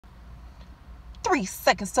3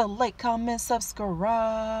 seconds to like, comment, subscribe.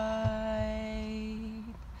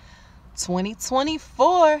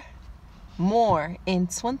 2024. More in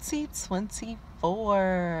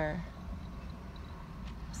 2024.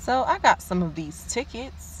 So I got some of these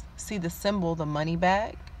tickets. See the symbol, the money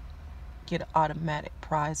bag? Get an automatic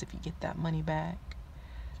prize if you get that money bag.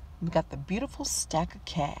 We got the beautiful stack of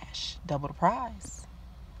cash. Double the prize.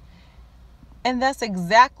 And that's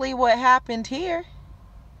exactly what happened here.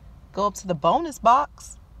 Go up to the bonus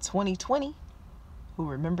box, 2020. Who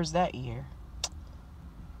remembers that year?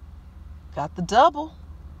 Got the double.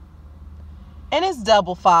 And it's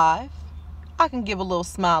double 5. I can give a little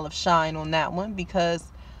smile of shine on that one because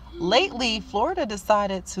lately Florida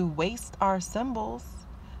decided to waste our symbols.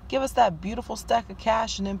 Give us that beautiful stack of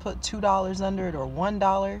cash and then put $2 under it or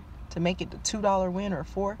 $1 to make it the $2 win or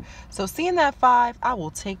 $4. So seeing that 5, I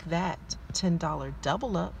will take that $10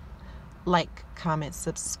 double up. Like, comment,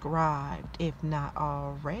 subscribe if not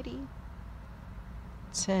already.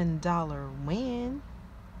 $10 win.